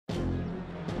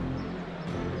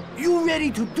You ready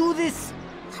to do this?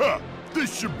 Ha!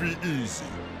 This should be easy.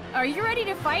 Are you ready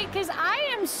to fight? Because I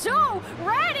am so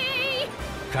ready!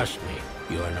 Trust me,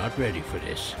 you are not ready for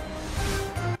this.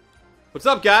 What's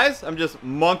up, guys? I'm just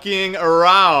monkeying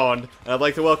around, and I'd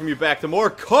like to welcome you back to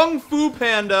more Kung Fu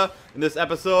Panda. In this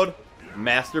episode,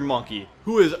 Master Monkey,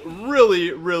 who is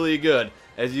really, really good.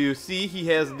 As you see, he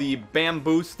has the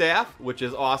bamboo staff, which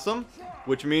is awesome,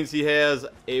 which means he has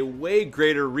a way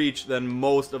greater reach than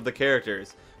most of the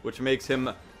characters, which makes him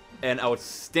an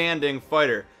outstanding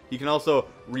fighter. He can also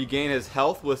regain his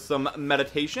health with some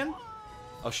meditation.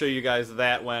 I'll show you guys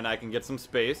that when I can get some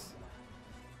space.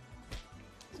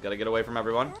 Just gotta get away from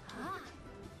everyone.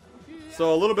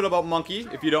 So a little bit about Monkey.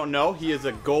 If you don't know, he is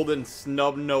a golden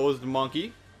snub-nosed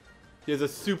monkey. He has a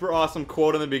super awesome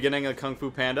quote in the beginning of Kung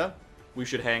Fu Panda. We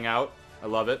should hang out. I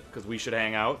love it, because we should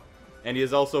hang out. And he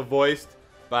is also voiced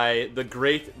by the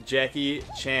great Jackie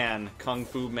Chan, Kung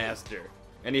Fu Master.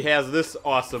 And he has this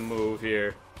awesome move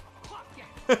here.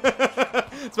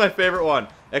 It's my favorite one.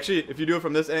 Actually, if you do it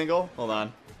from this angle, hold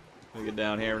on. Let me get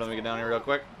down here. Let me get down here real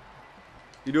quick.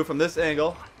 You do it from this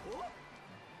angle,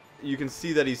 you can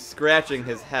see that he's scratching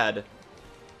his head.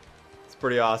 It's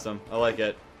pretty awesome. I like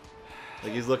it.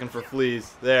 Like he's looking for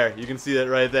fleas. There, you can see it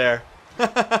right there.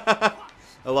 I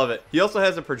love it. He also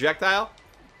has a projectile,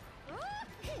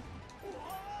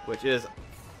 which is...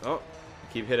 Oh,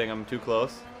 I keep hitting him too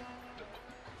close.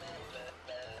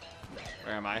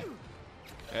 Where am I?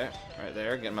 Okay, right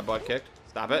there, getting my butt kicked.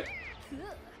 Stop it.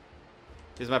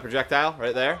 Here's my projectile,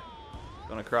 right there.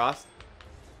 Going across.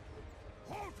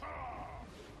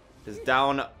 His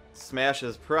down smash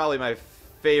is probably my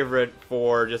favorite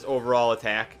for just overall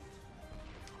attack.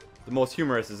 The most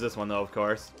humorous is this one, though, of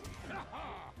course.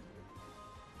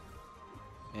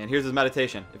 And here's his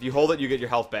meditation. If you hold it, you get your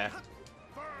health back.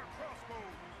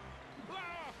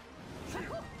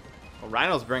 Well,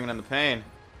 Rhino's bringing in the pain.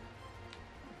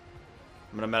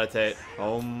 I'm gonna meditate.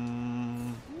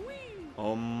 Om.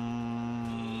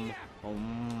 Om.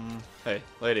 Om. Hey,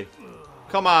 lady.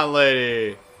 Come on,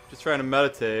 lady. Just trying to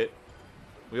meditate.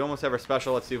 We almost have our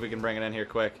special. Let's see if we can bring it in here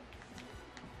quick.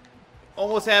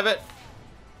 Almost have it.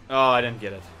 Oh, I didn't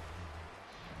get it.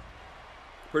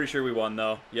 Pretty sure we won,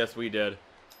 though. Yes, we did.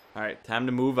 Alright, time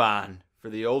to move on for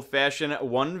the old-fashioned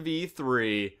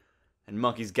 1v3. And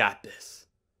Monkey's got this.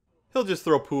 He'll just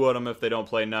throw poo at them if they don't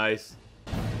play nice.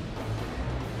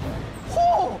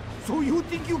 Oh, so you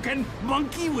think you can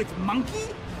monkey with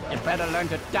monkey? You better learn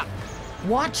to duck.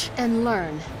 Watch and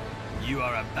learn. You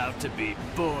are about to be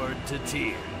bored to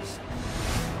tears.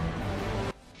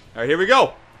 Alright, here we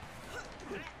go.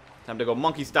 Time to go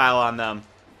monkey style on them.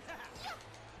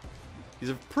 He's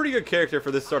a pretty good character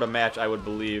for this sort of match, I would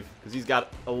believe. Because he's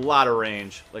got a lot of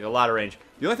range. Like, a lot of range.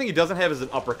 The only thing he doesn't have is an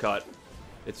uppercut.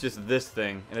 It's just this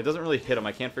thing. And it doesn't really hit him.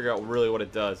 I can't figure out really what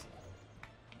it does.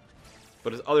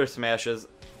 But his other smashes,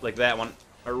 like that one,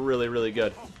 are really, really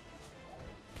good.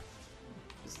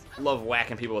 Just love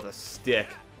whacking people with a stick.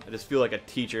 I just feel like a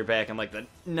teacher back in like the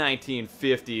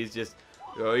 1950s. Just,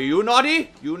 oh, you naughty?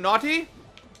 You naughty?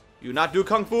 You not do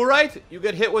kung fu right? You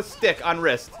get hit with stick on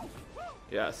wrist.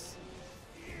 Yes.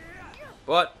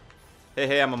 But,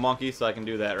 hey, I'm a monkey, so I can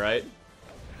do that, right?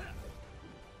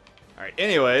 Alright,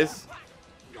 anyways.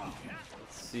 Let's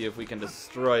see if we can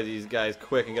destroy these guys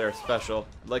quick and get our special.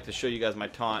 I'd like to show you guys my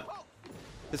taunt.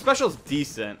 The special's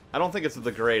decent. I don't think it's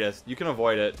the greatest. You can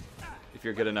avoid it if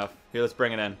you're good enough. Here, let's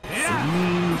bring it in.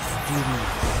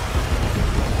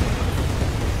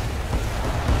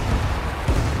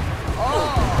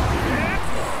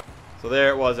 So there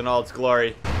it was in all its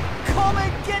glory. Come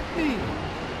and get me!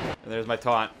 And there's my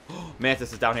taunt.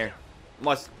 Mantis is down here.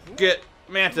 Must get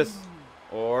Mantis.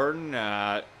 Or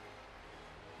not.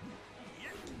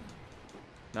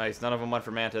 Nice, none of them went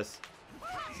for Mantis.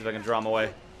 See if I can draw him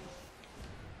away.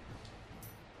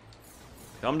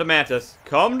 Come to Mantis.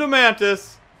 Come to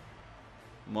Mantis.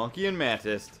 Monkey and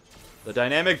Mantis. The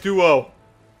dynamic duo.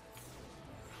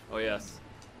 Oh, yes.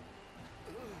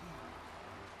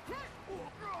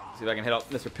 See if I can hit up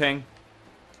Mr. Ping.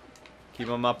 Keep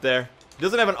him up there. He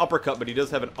doesn't have an uppercut, but he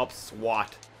does have an up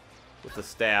swat with the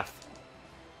staff.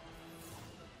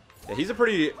 Yeah, he's a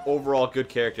pretty overall good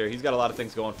character. He's got a lot of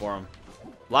things going for him.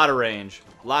 A lot of range.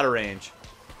 A lot of range.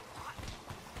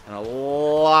 And a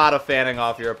lot of fanning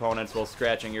off your opponents while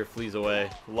scratching your fleas away.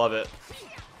 Love it.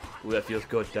 Ooh, that feels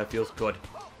good. That feels good.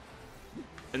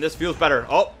 And this feels better.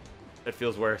 Oh, it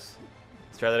feels worse.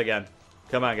 Let's try that again.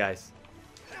 Come on, guys.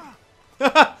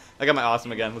 I got my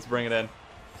awesome again. Let's bring it in.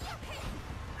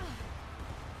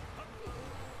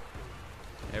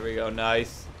 There we go.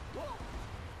 Nice.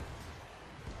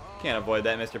 Can't avoid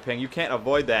that, Mr. Ping. You can't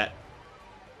avoid that.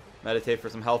 Meditate for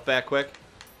some health back quick.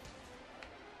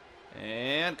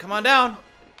 And come on down.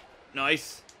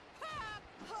 Nice.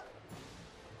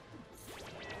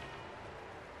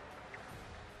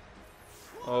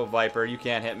 Oh, Viper, you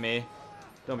can't hit me.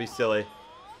 Don't be silly.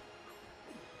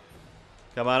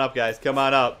 Come on up, guys. Come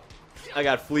on up. I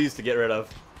got fleas to get rid of.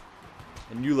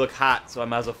 And you look hot, so I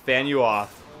might as well fan you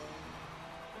off.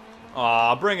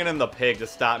 Aw, bringing in the pig to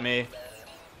stop me.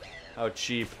 How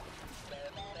cheap.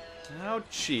 How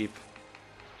cheap.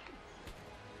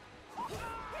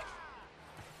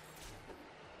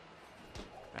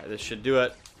 Alright, this should do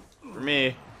it for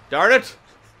me. Darn it!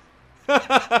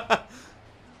 I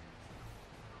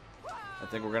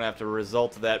think we're gonna have to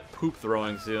result to that poop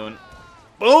throwing soon.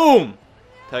 Boom!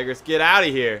 Tigris, get out of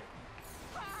here.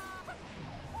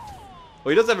 Well,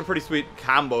 he does have a pretty sweet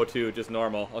combo too, just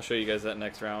normal. I'll show you guys that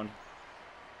next round.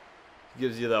 He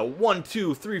gives you the 1,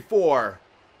 2, 3, 4,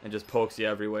 and just pokes you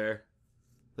everywhere.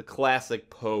 The classic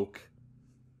poke.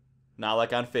 Not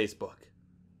like on Facebook,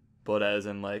 but as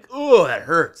in like, oh, that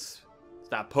hurts.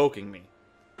 Stop poking me.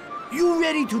 You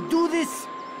ready to do this?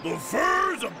 The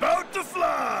fur's about to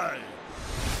fly!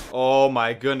 Oh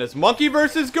my goodness. Monkey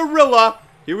versus gorilla.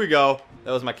 Here we go.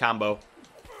 That was my combo.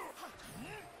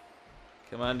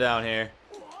 Come on down here.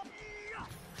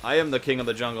 I am the king of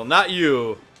the jungle, not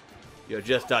you. You're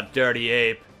just a dirty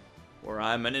ape. Or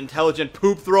I'm an intelligent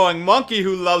poop-throwing monkey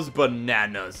who loves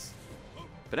bananas.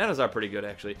 Bananas are pretty good,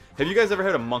 actually. Have you guys ever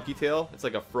had a monkey tail? It's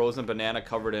like a frozen banana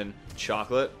covered in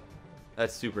chocolate.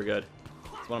 That's super good.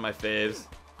 It's one of my faves.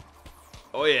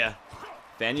 Oh, yeah.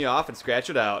 Fan you off and scratch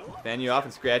it out. Fan you off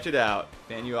and scratch it out.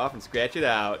 Fan you off and scratch it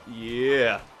out.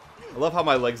 Yeah. I love how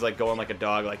my legs like going like a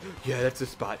dog. Like, yeah, that's the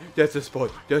spot. That's the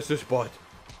spot. That's the spot.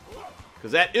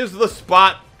 Because that is the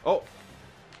spot. Oh.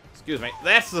 Excuse me.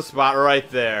 That's the spot right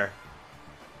there.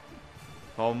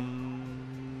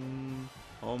 And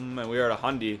we are at a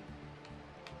hundy.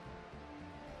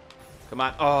 Come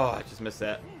on. Oh, I just missed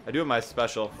that. I do have my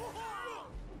special.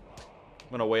 I'm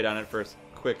going to wait on it for a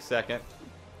quick second.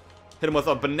 Hit him with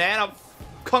a banana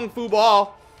kung fu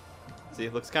ball. See,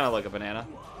 it looks kind of like a banana.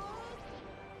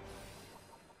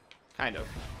 Kind of.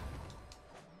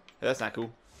 Hey, that's not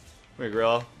cool. Come here,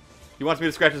 gorilla. He wants me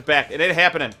to scratch his back. It ain't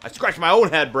happening. I scratched my own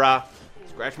head, brah.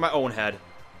 Scratch my own head.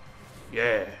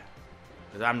 Yeah.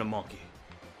 Because I'm the monkey.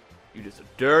 You just a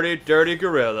dirty, dirty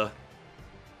gorilla.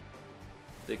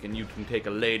 Thinking you can take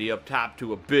a lady up top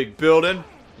to a big building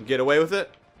and get away with it?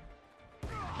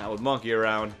 Not with Monkey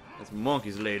around. That's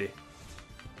Monkey's lady.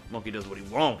 Monkey does what he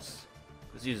wants.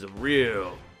 Because he's a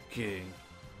real king.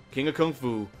 King of Kung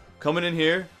Fu. Coming in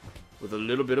here with a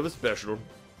little bit of a special.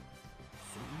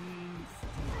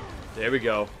 There we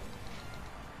go.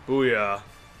 Booyah.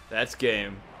 That's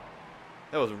game.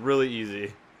 That was really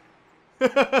easy.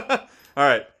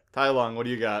 Alright. Tai Lung, what do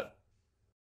you got?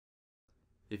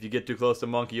 If you get too close to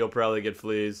Monkey, you'll probably get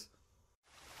fleas.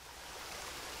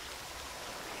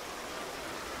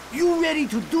 You ready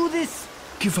to do this?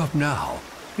 Give up now.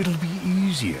 It'll be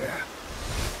easier.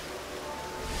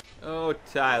 Oh,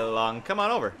 Tai Lung. Come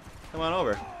on over. Come on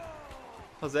over.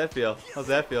 How's that feel? How's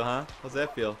that feel, huh? How's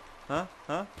that feel? Huh?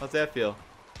 Huh? How's that feel?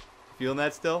 Feeling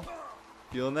that still?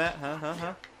 Feeling that? Huh? Huh?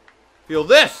 Huh? Feel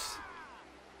this!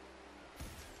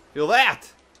 Feel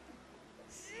that!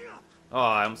 Oh,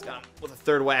 I almost got him with a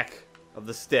third whack of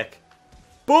the stick.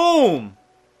 Boom!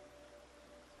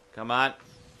 Come on.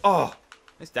 Oh,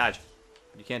 nice dodge.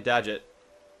 You can't dodge it.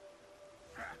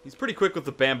 He's pretty quick with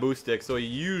the bamboo stick, so he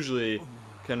usually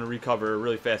can recover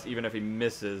really fast, even if he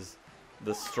misses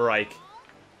the strike.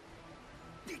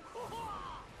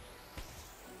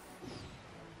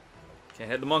 Can't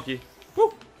hit the monkey.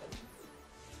 Woo!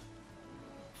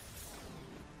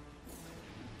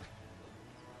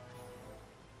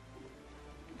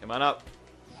 Come on up.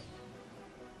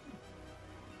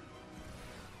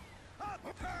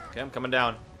 Okay, I'm coming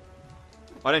down.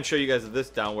 Oh, I didn't show you guys this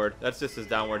downward. That's just his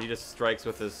downward. He just strikes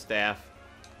with his staff.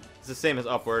 It's the same as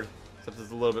upward, except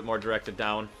it's a little bit more directed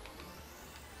down.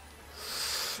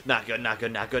 Not good, not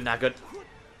good, not good, not good.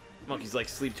 Monkey's like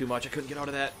sleep too much. I couldn't get out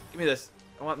of that. Give me this.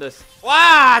 I want this.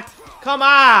 What? Come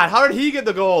on. How did he get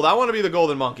the gold? I want to be the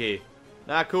golden monkey.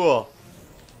 Not cool.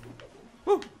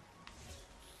 Woo.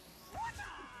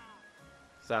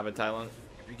 Stop it, Tai Lung.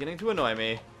 You're beginning to annoy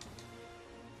me. I'm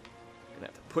gonna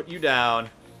have to put you down.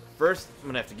 First, I'm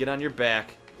gonna have to get on your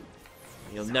back.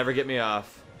 You'll never get me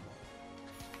off.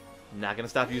 I'm not gonna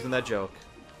stop using that joke.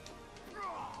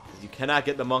 You cannot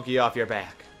get the monkey off your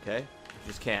back, okay? You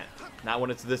just can't. Not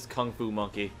when it's this Kung Fu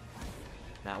monkey.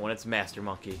 Not when it's Master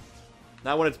Monkey.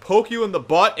 Not when it's poke you in the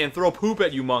butt and throw poop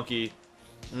at you, monkey.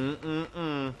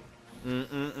 Mm-mm-mm.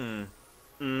 Mm-mm-mm.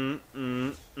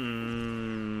 Mm-mm-mm.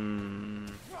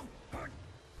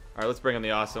 let's bring in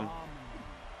the awesome.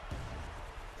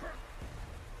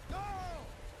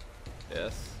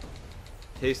 Yes.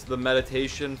 Taste the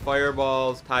meditation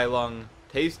fireballs. Tai Lung.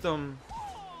 Taste them.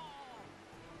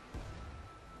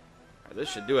 Alright, this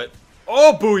should do it.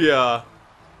 Oh, booyah!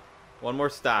 One more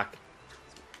stock.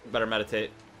 Better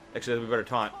meditate. Actually, we better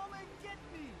taunt.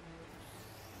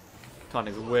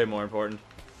 Taunting is way more important.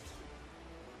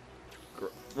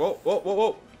 Whoa, whoa, whoa,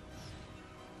 whoa.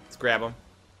 Let's grab him.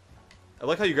 I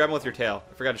like how you grab him with your tail.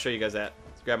 I forgot to show you guys that.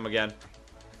 Let's grab him again.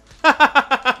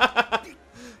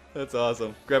 That's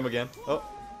awesome. Grab him again. Oh.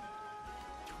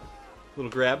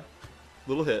 Little grab.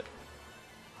 Little hit.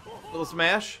 Little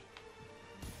smash.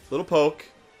 Little poke.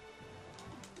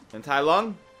 And Tai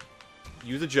Lung.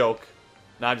 Use a joke.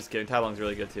 Nah, I'm just kidding. Tai Lung's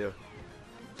really good too.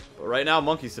 But right now,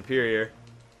 Monkey's superior.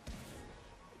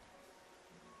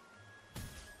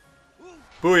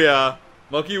 Booyah!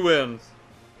 Monkey wins.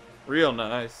 Real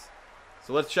nice.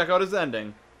 So let's check out his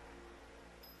ending.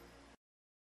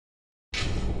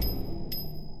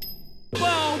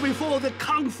 Bow before the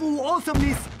kung fu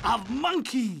awesomeness of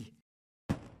Monkey.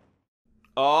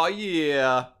 Oh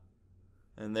yeah.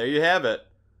 And there you have it.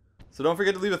 So don't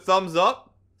forget to leave a thumbs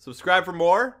up, subscribe for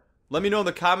more, let me know in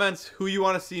the comments who you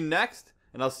want to see next,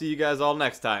 and I'll see you guys all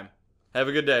next time. Have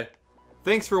a good day.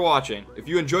 Thanks for watching. If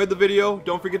you enjoyed the video,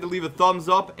 don't forget to leave a thumbs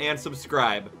up and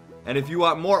subscribe. And if you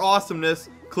want more awesomeness,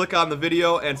 click on the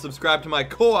video and subscribe to my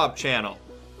co-op channel.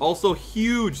 Also,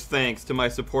 huge thanks to my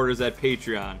supporters at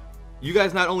Patreon. You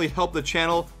guys not only help the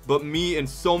channel, but me in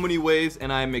so many ways,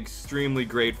 and I am extremely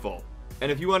grateful.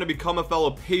 And if you want to become a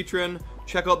fellow patron,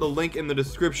 check out the link in the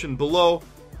description below.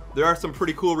 There are some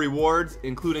pretty cool rewards,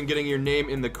 including getting your name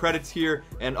in the credits here,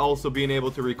 and also being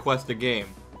able to request a game.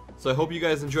 So I hope you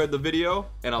guys enjoyed the video,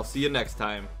 and I'll see you next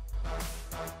time.